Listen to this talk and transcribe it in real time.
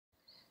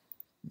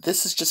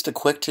This is just a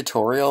quick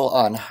tutorial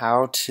on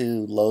how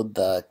to load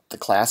the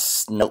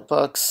class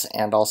notebooks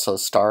and also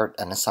start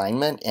an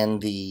assignment in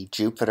the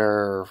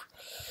Jupyter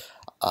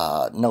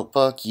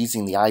notebook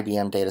using the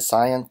IBM Data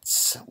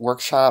Science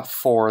workshop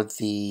for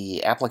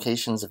the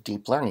Applications of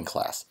Deep Learning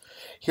class.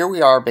 Here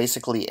we are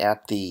basically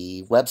at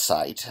the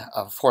website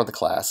for the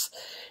class.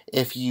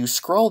 If you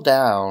scroll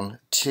down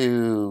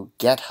to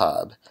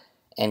GitHub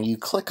and you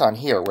click on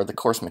here where the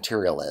course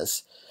material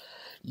is,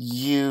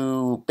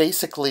 you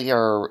basically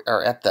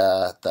are at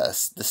the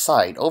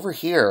site. Over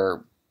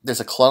here, there's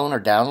a clone or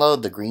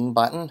download, the green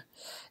button.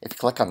 If you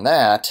click on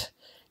that,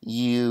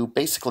 you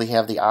basically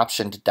have the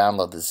option to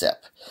download the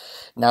zip.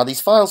 Now,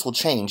 these files will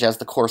change as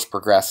the course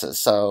progresses,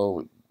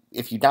 so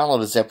if you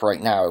download a zip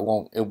right now,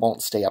 it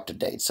won't stay up to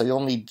date. So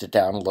you'll need to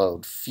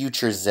download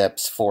future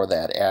zips for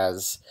that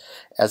as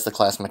the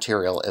class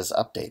material is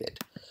updated.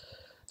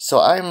 So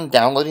I'm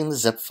downloading the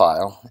zip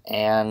file,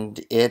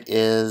 and it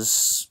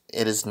is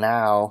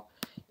now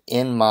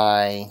in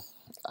my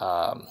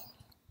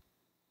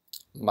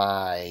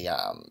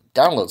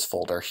downloads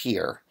folder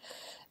here.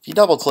 If you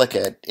double click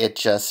it, it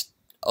just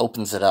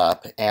opens it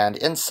up, and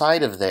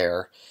inside of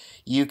there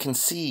you can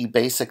see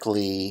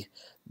basically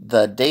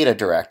the data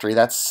directory.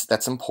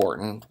 That's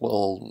important.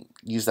 We'll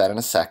use that in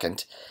a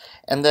second.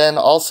 And then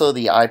also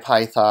the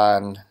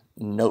IPython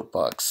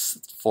notebooks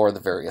for the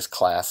various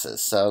classes.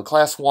 So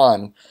class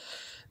 1,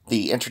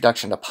 the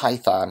introduction to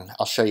Python,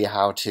 I'll show you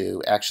how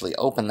to actually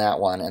open that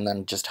one and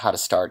then just how to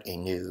start a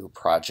new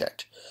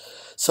project.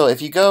 So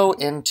if you go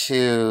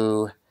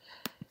into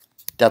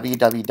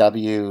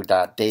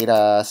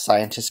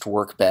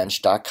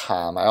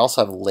www.datascientistworkbench.com, I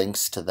also have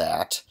links to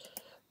that,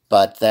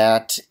 but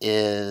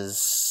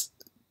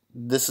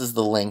this is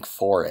the link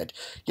for it.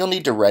 You'll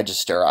need to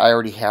register. I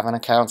already have an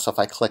account, so if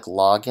I click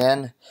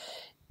login,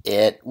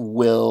 it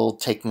will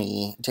take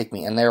me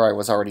in there. I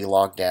was already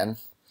logged in.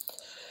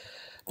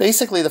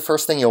 Basically, the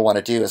first thing you'll want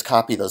to do is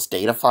copy those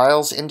data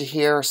files into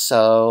here,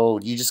 so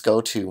you just go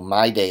to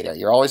My Data.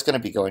 You're always going to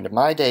be going to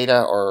My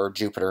Data or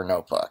Jupyter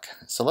Notebook.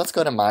 So let's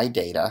go to My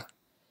Data.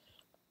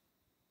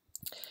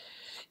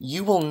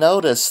 You will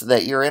notice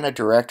that you're in a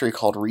directory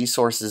called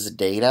Resources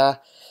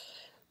Data.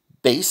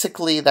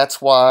 Basically,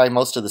 that's why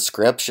most of the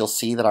scripts you'll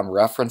see that I'm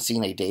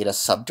referencing a data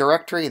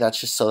subdirectory. That's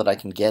just so that I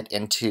can get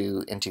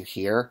into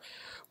here.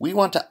 We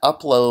want to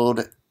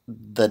upload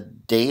the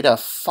data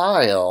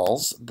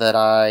files that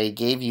I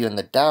gave you in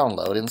the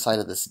download inside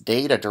of this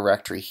data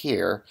directory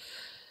here.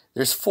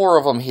 There's 4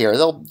 of them here.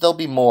 There'll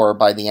be more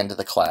by the end of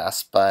the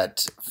class,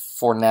 but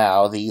for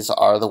now, these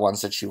are the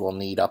ones that you will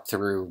need up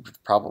through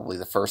probably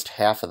the first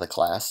half of the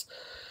class.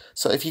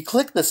 So if you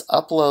click this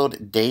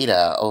upload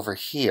data over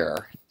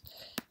here,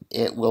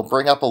 it will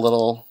bring up a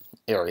little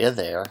area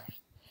there,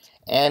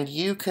 and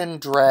you can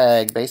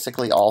drag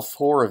basically all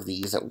 4 of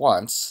these at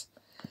once,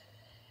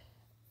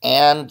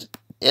 and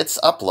it's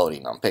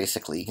uploading them,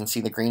 basically. You can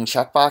see the green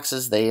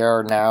checkboxes. They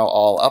are now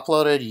all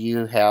uploaded.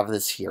 You have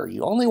this here.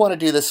 You only want to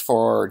do this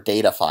for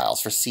data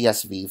files, for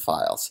CSV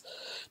files.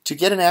 To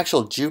get an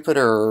actual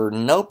Jupyter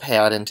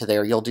notepad into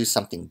there, you'll do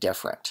something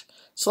different.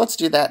 So let's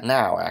do that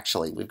now,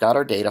 actually. We've got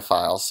our data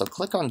files, so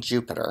click on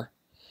Jupyter.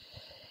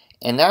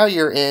 And now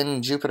you're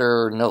in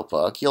Jupyter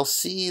Notebook. You'll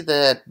see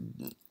that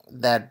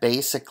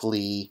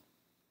basically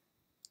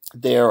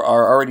there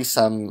are already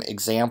some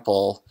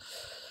example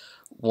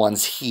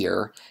ones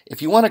here.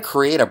 If you want to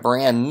create a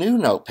brand new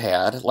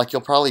notepad, like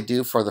you'll probably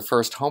do for the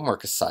first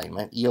homework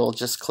assignment, you'll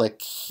just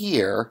click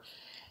here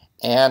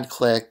and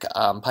click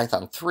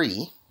Python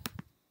 3.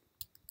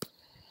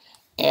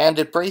 And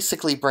it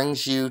basically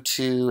brings you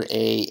to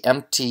a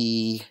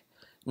empty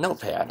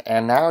notepad.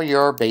 And now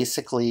you're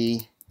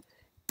basically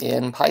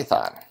in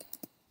Python.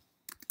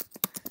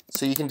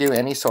 So you can do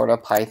any sort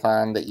of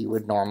Python that you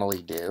would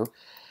normally do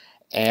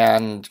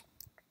and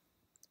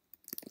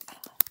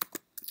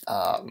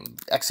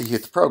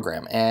execute the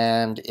program,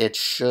 and it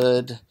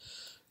should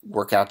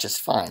work out just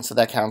fine. So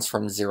that counts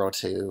from 0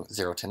 to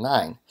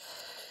 9.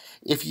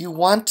 If you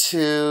want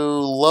to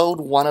load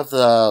one of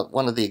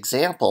the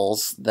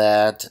examples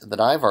that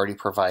I've already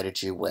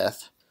provided you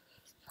with,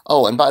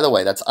 oh, and by the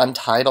way, that's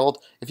untitled.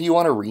 If you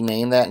want to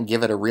rename that and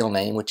give it a real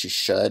name, which you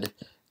should,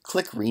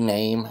 click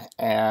rename,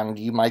 and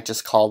you might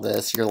just call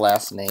this your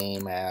last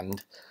name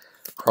and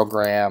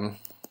program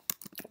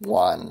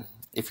 1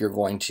 if you're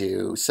going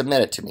to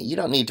submit it to me. You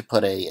don't need to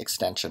put a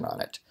extension on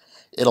it.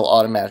 It'll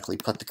automatically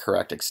put the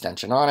correct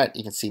extension on it.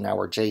 You can see now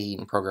we're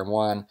JEaton program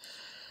 1,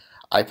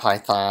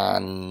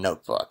 IPython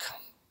notebook.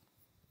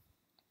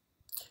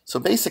 So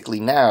basically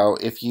now,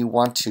 if you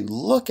want to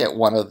look at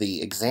one of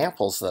the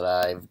examples that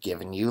I've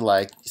given you,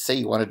 like say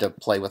you wanted to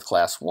play with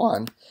class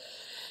 1,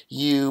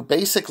 you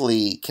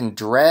basically can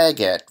drag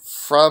it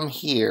from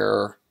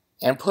here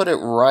and put it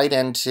right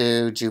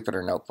into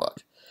Jupyter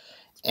Notebook.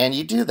 And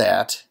you do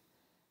that,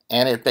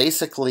 and it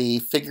basically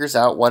figures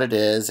out what it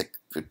is. It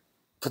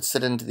puts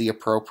it into the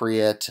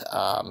appropriate,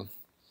 you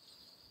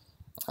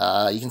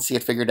can see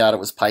it figured out it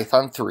was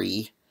Python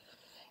 3.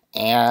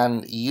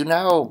 And you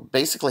now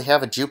basically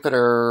have a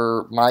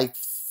Jupyter, my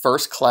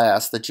first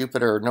class, the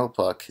Jupyter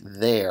Notebook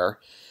there,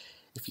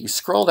 if you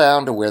scroll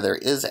down to where there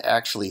is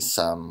actually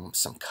some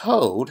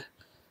code,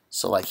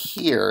 so like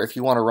here, if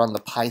you want to run the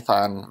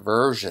Python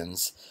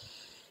versions,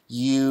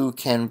 you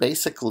can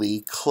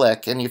basically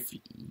click, and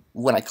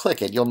when I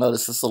click it, you'll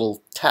notice this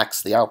little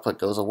text, the output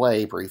goes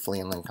away briefly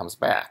and then comes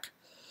back.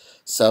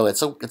 So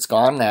it's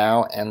gone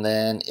now, and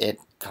then it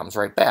comes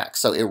right back.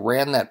 So it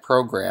ran that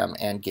program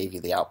and gave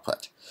you the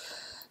output.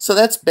 So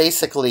that's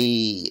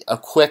basically a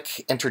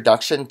quick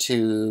introduction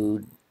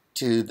to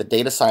the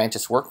data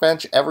scientist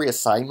workbench. Every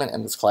assignment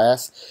in this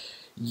class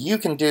you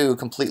can do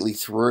completely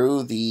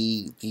through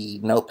the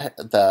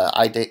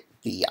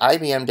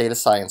IBM Data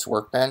Science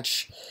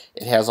Workbench.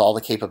 It has all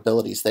the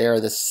capabilities there.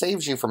 This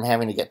saves you from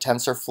having to get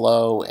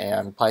TensorFlow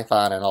and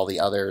Python and all the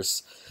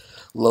others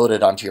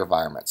loaded onto your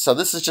environment. So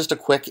this is just a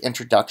quick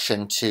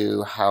introduction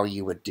to how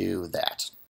you would do that.